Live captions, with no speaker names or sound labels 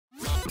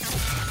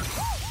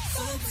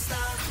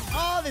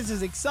This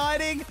is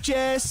exciting.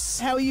 Jess,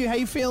 how are you? How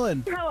you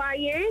feeling? How are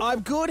you?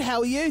 I'm good.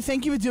 How are you?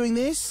 Thank you for doing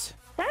this.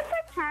 That's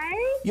okay.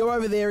 You're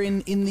over there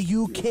in the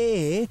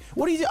UK.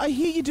 What do you do? I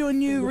hear you do a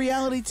new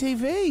reality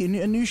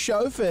TV, a new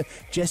show for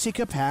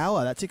Jessica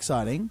Power. That's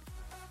exciting.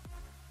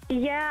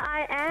 Yeah,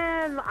 I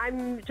am.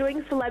 I'm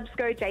doing Celebs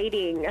Go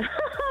Dating.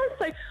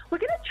 So we're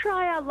going to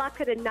try our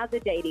luck at another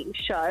dating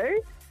show.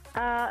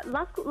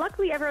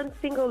 Luckily, everyone's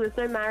single. There's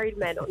no married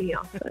men on here.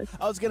 So.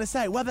 I was going to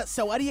say, well, that's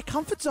so out of your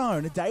comfort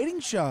zone, a dating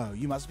show.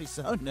 You must be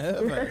so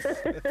nervous.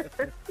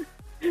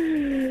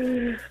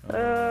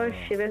 Oh,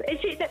 shivers.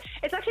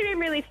 It's actually been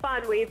really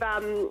fun.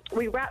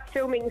 We wrap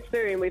filming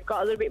soon. We've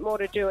got a little bit more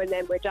to do and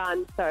then we're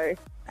done. So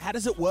how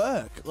does it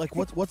work? Like,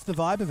 what's the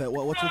vibe of it?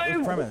 What's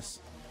the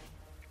premise?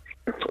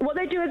 What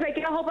they do is they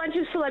get a whole bunch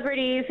of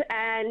celebrities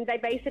and they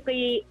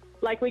basically,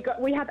 like,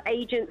 we have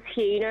agents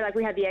here, you know, like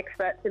we have the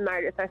experts in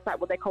Married at First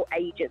Sight, what they call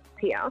agents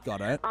here.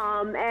 Got it.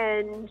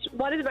 And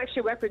one of them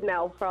actually worked with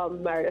Mel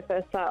from Married at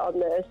First Sight on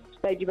the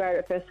They Do Married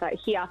at First Sight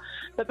here.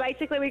 But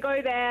basically we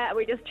go there and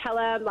we just tell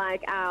them,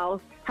 like,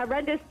 our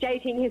horrendous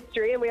dating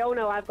history, and we all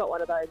know I've got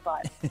one of those,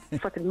 like,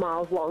 fucking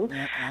miles long.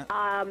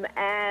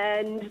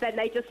 And then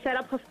they just set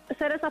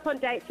us up on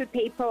dates with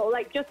people,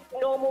 like just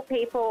normal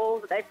people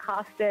that they've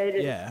casted.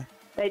 And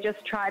they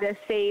just try to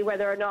see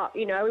whether or not,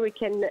 you know, we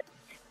can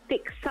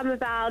fix some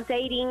of our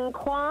dating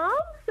qualms.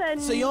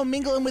 And so you're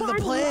mingling with the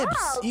plebs.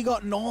 Love. You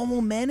got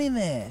normal men in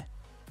there.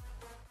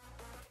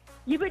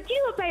 Yeah, but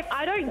you know, babe,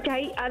 I don't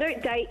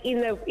date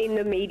in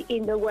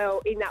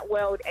that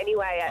world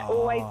anyway. I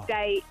always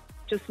date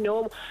just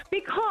normal,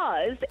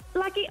 because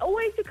like it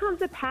always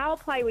becomes a power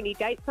play when you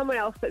date someone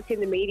else that's in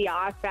the media.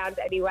 I found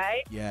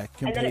anyway. Yeah,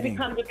 competing. And then it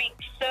becomes a big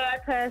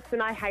circus,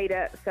 and I hate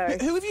it. So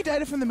who have you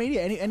dated from the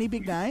media? Any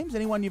big names?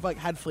 Anyone you've like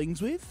had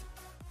flings with?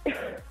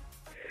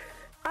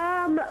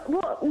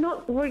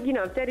 Well, you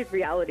know, I've dated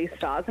reality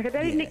stars. Like I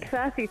dated Nick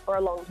Searcy for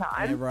a long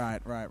time. Yeah,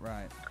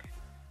 right.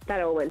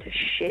 That all went to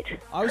shit.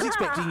 I was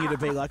expecting you to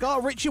be like,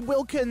 oh, Richard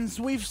Wilkins,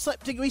 we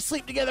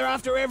sleep together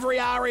after every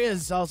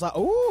Arias. I was like,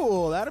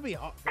 ooh, that'll be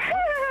hot.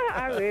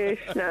 I wish.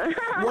 No.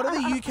 What are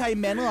the UK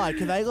men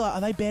like? Are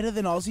they better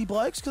than Aussie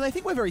blokes? Because I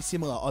think we're very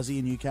similar, Aussie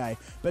and UK.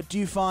 But do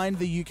you find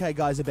the UK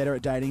guys are better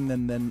at dating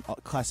than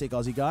classic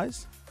Aussie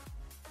guys?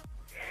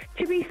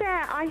 To be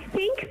fair, I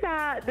think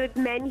that the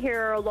men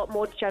here are a lot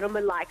more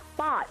gentlemanlike.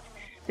 But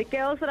the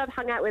girls that I've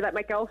hung out with, like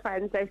my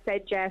girlfriends, they've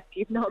said, Jess,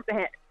 you've not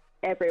met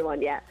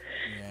everyone yet.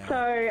 Yeah. So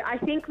I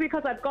think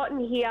because I've gotten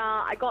here,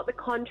 I got the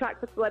contract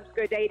for Celebs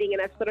Go Dating,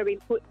 and I've sort of been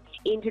put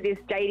into this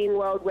dating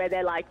world where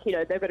they're like, you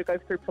know, they've got to go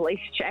through police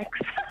checks.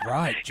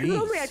 Right, geez.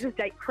 Normally I just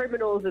date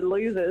criminals and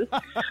losers.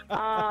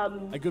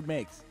 A good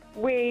mix.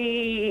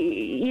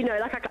 You know,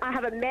 like I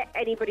haven't met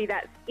anybody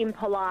that's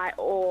impolite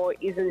or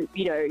isn't,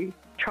 you know,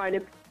 trying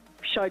to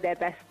show their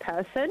best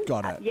person.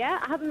 Got it. Yeah,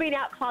 I haven't been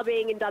out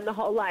clubbing and done the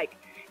whole, like,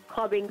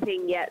 clubbing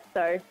thing yet,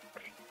 so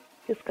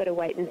just got to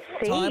wait and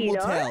see. Time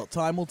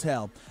will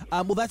tell.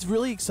 Well, that's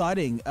really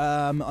exciting.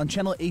 On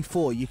Channel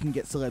E4, you can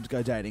get Celebs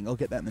Go Dating. I'll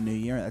get that in the new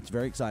year. That's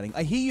very exciting.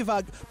 I hear you've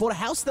bought a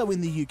house, though,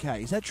 in the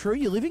UK. Is that true?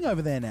 You're living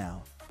over there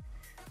now?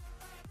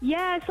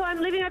 Yeah, so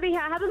I'm living over here.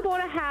 I haven't bought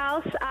a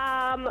house.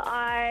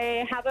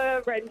 I have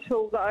a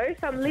rental, though,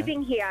 so I'm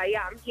living here.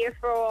 Yeah, I'm here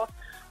for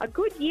a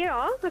good year.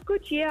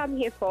 I'm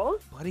here for.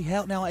 Bloody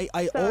hell. Now,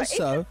 I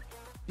also...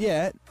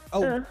 Yeah.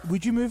 Oh,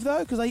 would you move,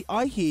 though? Because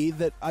I hear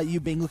that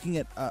you've been looking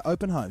at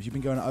open homes. You've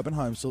been going to open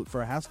homes to look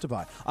for a house to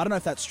buy. I don't know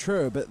if that's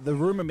true, but the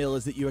rumour mill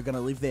is that you are going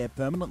to live there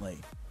permanently.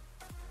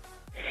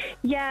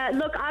 Yeah,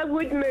 look, I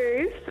would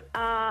move.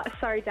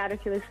 Sorry, Dad,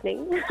 if you're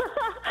listening.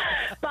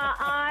 But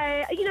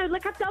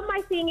I've done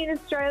my thing in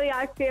Australia.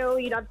 I feel,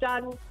 I've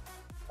done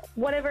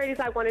whatever it is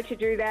I wanted to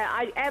do there.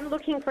 I am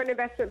looking for an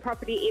investment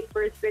property in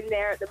Brisbane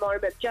there at the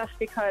moment, just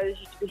because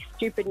you'd be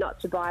stupid not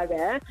to buy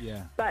there.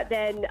 Yeah. But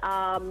then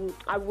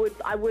I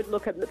would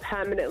look at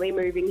permanently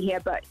moving here,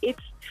 but it's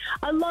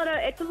a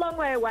long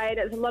way away and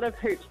there's a lot of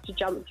hoops to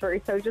jump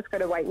through. So we've just got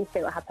to wait and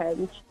see what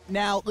happens.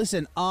 Now,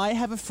 listen, I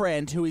have a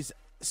friend who is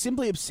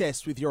simply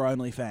obsessed with your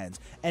OnlyFans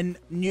and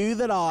knew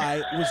that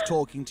I was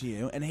talking to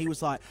you, and he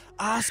was like,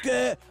 ask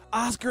her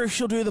if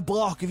she'll do the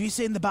block. Have you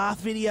seen the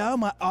bath video?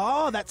 I'm like,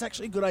 oh, that's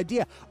actually a good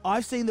idea.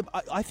 I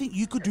think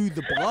you could do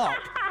the block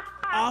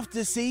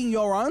after seeing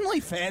your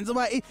OnlyFans. I'm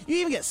like, you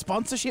even get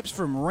sponsorships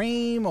from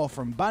Ream or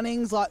from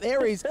Bunnings. Like,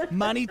 there is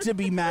money to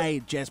be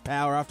made, Jess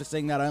Power, after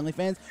seeing that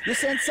OnlyFans. You're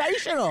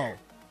sensational.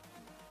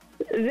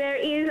 There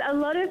is a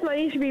lot of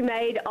money to be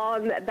made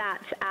on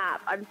that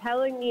app. I'm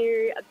telling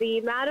you, the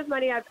amount of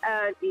money I've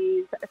earned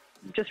is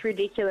just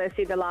ridiculous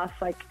in the last,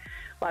 I've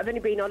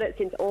only been on it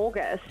since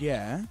August.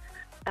 Yeah.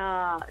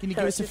 Can you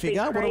give us a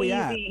figure? What are we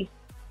at?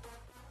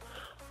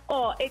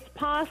 Oh, it's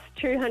past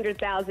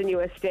 200,000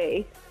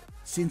 USD.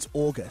 Since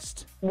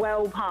August?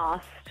 Well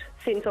past.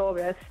 Since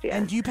August, yeah.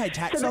 And do you pay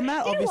tax on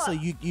that?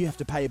 Obviously, you have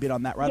to pay a bit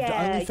on that, right?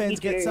 Yeah, do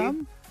OnlyFans get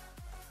some?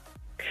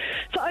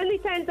 For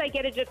OnlyFans, they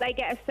get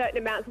a certain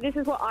amount. So this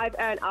is what I've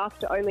earned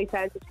after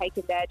OnlyFans have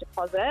taken their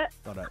deposit.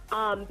 Got it.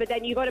 But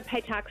then you got to pay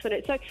tax on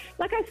it. So,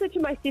 like I said to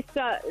my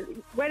sister,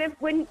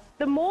 when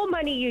the more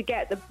money you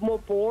get, the more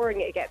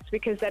boring it gets,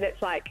 because then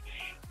it's like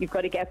you've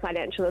got to get a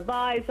financial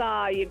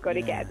advisor, you've got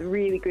to get a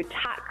really good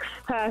tax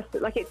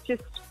person. Like it's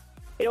just.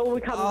 It all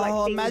becomes like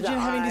things imagine that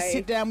having to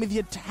sit down with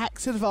your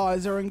tax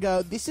advisor and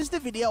go, this is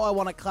the video I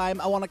want to claim.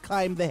 I want to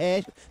claim the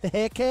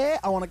hair care.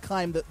 I want to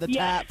claim the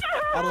tap.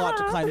 I'd like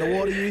to claim the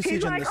water usage.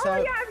 He's and like, the soap.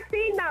 oh, yeah, I've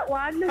seen that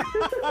one.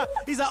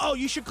 He's like, oh,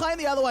 you should claim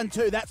the other one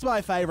too. That's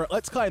my favourite.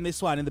 Let's claim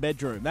this one in the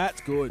bedroom.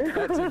 That's good.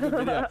 That's a good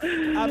video.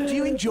 Do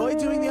you enjoy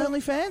doing the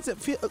OnlyFans?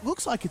 It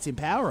looks like it's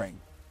empowering.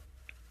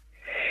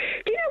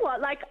 You know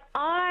what? Like,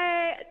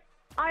 I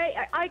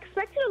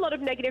expected a lot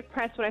of negative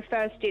press when I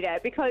first did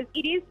it, because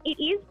it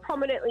is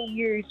prominently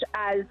used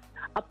as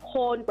a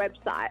porn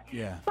website.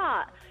 Yeah.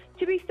 But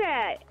to be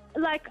fair,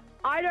 like,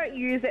 I don't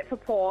use it for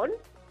porn.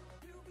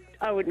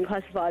 I wouldn't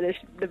classify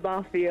the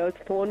bath video as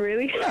porn,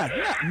 really.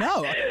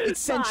 No, it's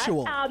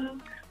sensual.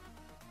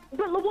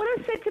 But what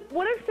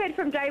I've said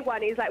from day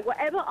one is, like,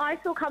 whatever I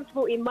feel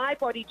comfortable in my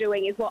body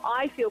doing is what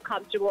I feel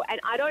comfortable, and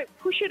I don't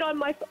push it on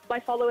my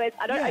followers.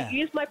 I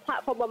use my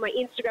platform on my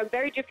Instagram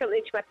very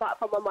differently to my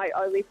platform on my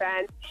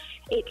OnlyFans.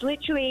 It's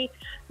literally,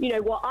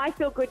 what I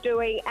feel good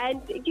doing,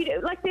 and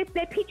like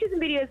they're pictures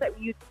and videos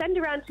that you send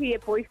around to your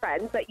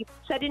boyfriends that you're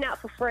sending out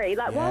for free.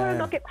 Like, why would I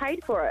not get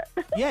paid for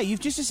it? Yeah, you've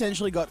just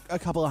essentially got a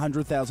couple of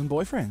 100,000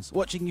 boyfriends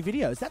watching your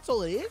videos. That's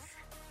all it is.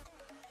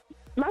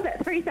 Love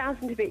it.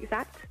 3,000 to be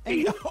exact.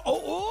 There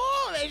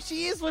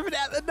she is, whipping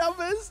out the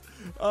numbers.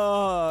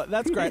 Oh,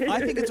 that's great. I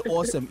think it's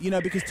awesome,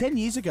 because 10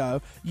 years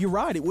ago, you're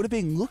right, it would have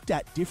been looked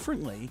at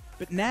differently.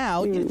 But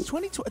now, it's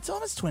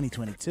almost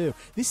 2022.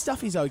 This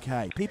stuff is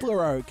okay. People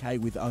are okay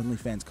with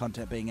OnlyFans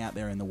content being out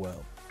there in the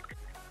world.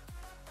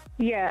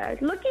 Yeah.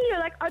 Look,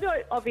 like, I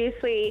don't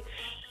obviously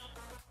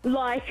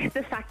like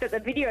the fact that the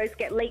videos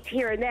get leaked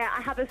here and there.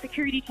 I have a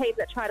security team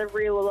that try to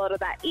reel a lot of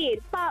that in.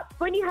 But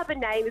when you have a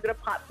name, you've got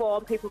a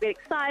platform, people get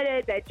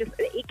excited,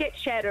 it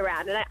gets shared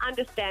around, and I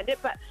understand it.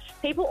 But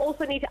people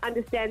also need to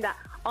understand that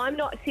I'm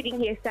not sitting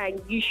here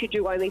saying you should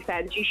do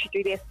OnlyFans, you should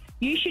do this.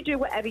 You should do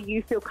whatever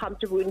you feel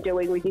comfortable in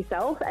doing with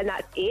yourself, and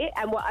that's it.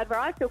 And whatever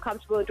I feel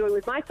comfortable in doing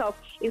with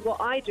myself is what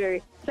I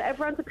do. So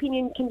everyone's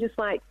opinion can just,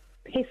 like,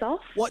 piss off.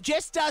 What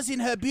Jess does in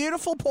her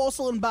beautiful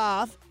porcelain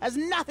bath has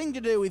nothing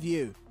to do with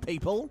you,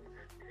 people.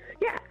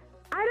 Yeah,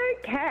 I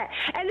don't care.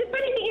 And the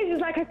funny thing is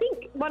like, I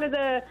think one of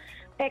the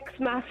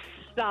ex-Maths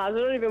stars, I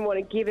don't even want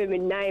to give him a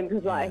name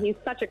because he's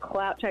such a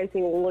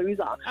clout-chasing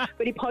loser,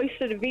 but he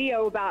posted a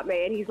video about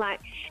me and he's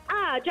like,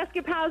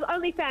 Jessica Powers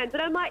OnlyFans.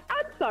 And I'm like,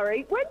 I'm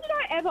sorry, when did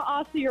I ever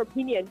ask for your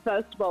opinion,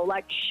 first of all?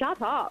 Like,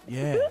 shut up.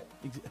 Yeah.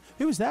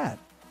 Who was that?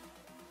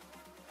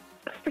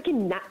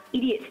 Freaking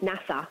idiots,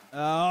 NASA.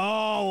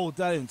 Oh,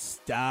 don't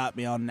start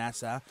me on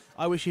NASA.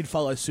 I wish he'd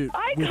follow suit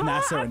with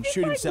NASA and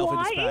shoot himself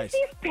into space. Why is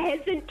this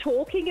peasant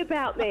talking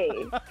about me?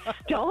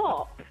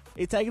 Stop.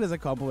 Take it as a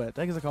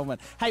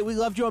compliment. Hey, we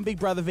loved you on Big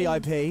Brother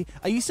VIP.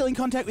 Are you still in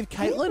contact with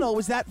Caitlin, or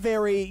was that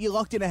you're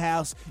locked in a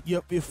house,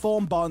 you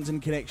form bonds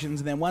and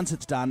connections, and then once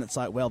it's done, it's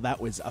like, well, that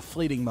was a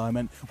fleeting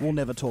moment. We'll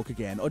never talk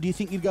again. Or do you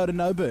think you'd go to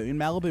Nobu in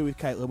Malibu with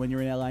Caitlin when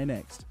you're in LA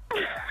next?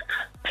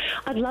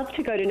 I'd love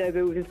to go to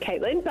Nobu with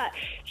Caitlin, but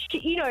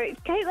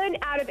Caitlin,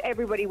 out of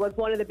everybody, was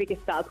one of the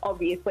biggest stars,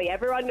 obviously.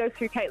 Everyone knows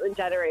who Caitlyn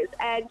Jenner is,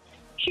 and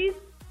she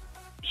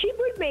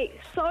would meet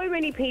so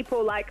many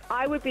people. Like,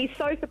 I would be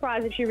so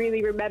surprised if she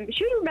really remember.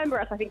 She would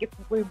remember us, I think, if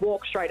we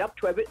walked straight up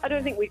to her, but I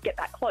don't think we'd get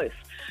that close.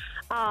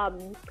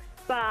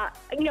 But,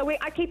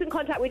 I keep in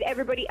contact with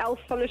everybody else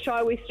from the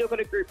show. We've still got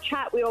a group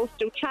chat. We all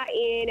still chat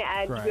in,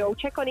 and we all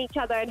check on each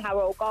other and how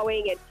we're all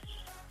going. And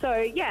so,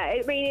 yeah,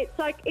 I mean, it's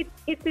like,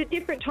 it's a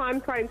different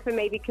time frame for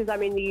me because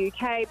I'm in the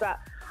UK, but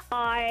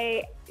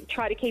I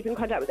try to keep in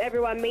contact with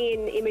everyone. Me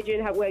and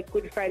Imogen were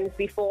good friends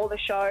before the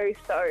show,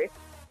 so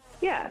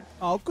yeah.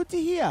 Oh, good to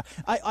hear.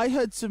 I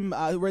heard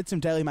read some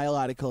Daily Mail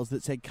articles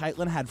that said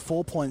Caitlin had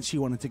 4 points she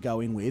wanted to go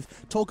in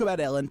with. Talk about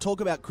Ellen,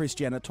 talk about Kris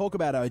Jenner, talk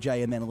about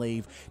OJ, and then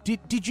leave.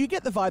 Did you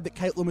get the vibe that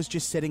Caitlin was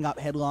just setting up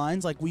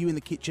headlines? Like, were you in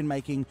the kitchen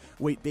making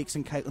Wheat Bix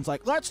and Caitlin's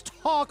like, let's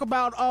talk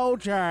about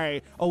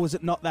OJ? Or was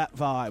it not that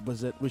vibe?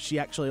 Was she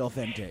actually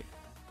authentic?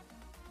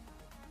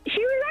 She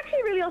was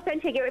actually really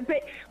authentic,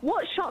 but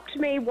what shocked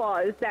me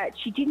was that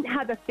she didn't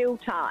have a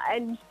filter.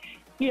 And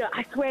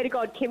I swear to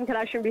God, Kim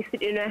Kardashian would be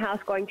sitting in her house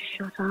going,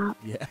 shut up.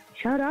 Yeah.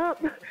 Shut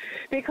up.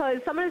 Because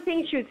some of the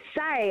things she would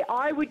say,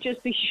 I would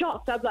just be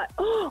shocked. I'd be like,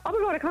 oh my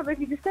God, I can't believe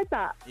you just said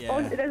that.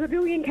 Yeah. There's a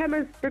billion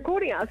cameras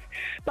recording us.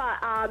 But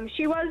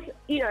she was,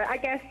 I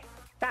guess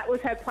that was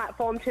her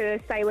platform to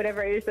say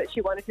whatever it is that she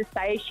wanted to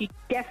say. She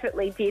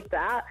definitely did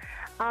that.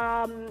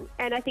 And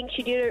I think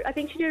she did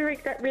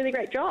a really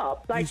great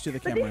job. Like, Used to the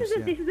but cameras,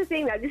 this is the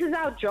thing, that this is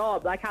our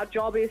job. Like, our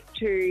job is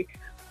to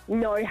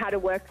know how to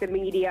work the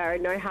media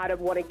and know how to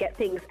want to get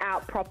things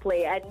out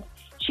properly. And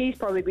she's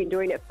probably been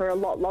doing it for a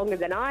lot longer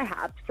than I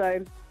have.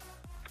 So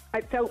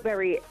it felt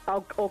very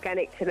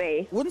organic to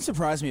me. Wouldn't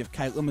surprise me if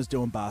Caitlin was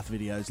doing bath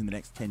videos in the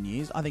next 10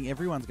 years. I think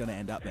everyone's going to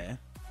end up there.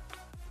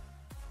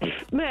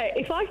 Mate,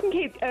 if I can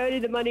keep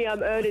earning the money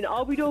I'm earning,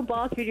 I'll be doing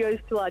bath videos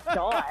till I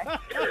die.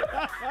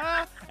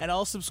 And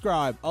I'll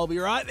subscribe. I'll be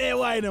right there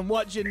waiting,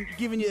 watching,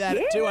 giving you that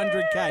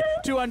 200K,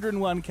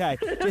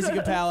 201K.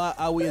 Jessica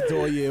Power, we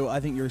adore you. I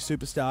think you're a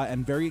superstar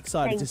and very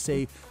excited to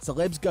see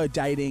celebs go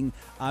dating.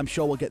 I'm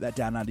sure we'll get that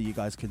down under. You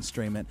guys can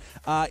stream it.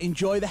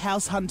 Enjoy the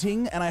house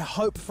hunting, and I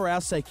hope for our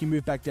sake you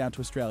move back down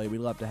to Australia. We'd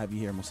love to have you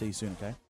here, and we'll see you soon, okay?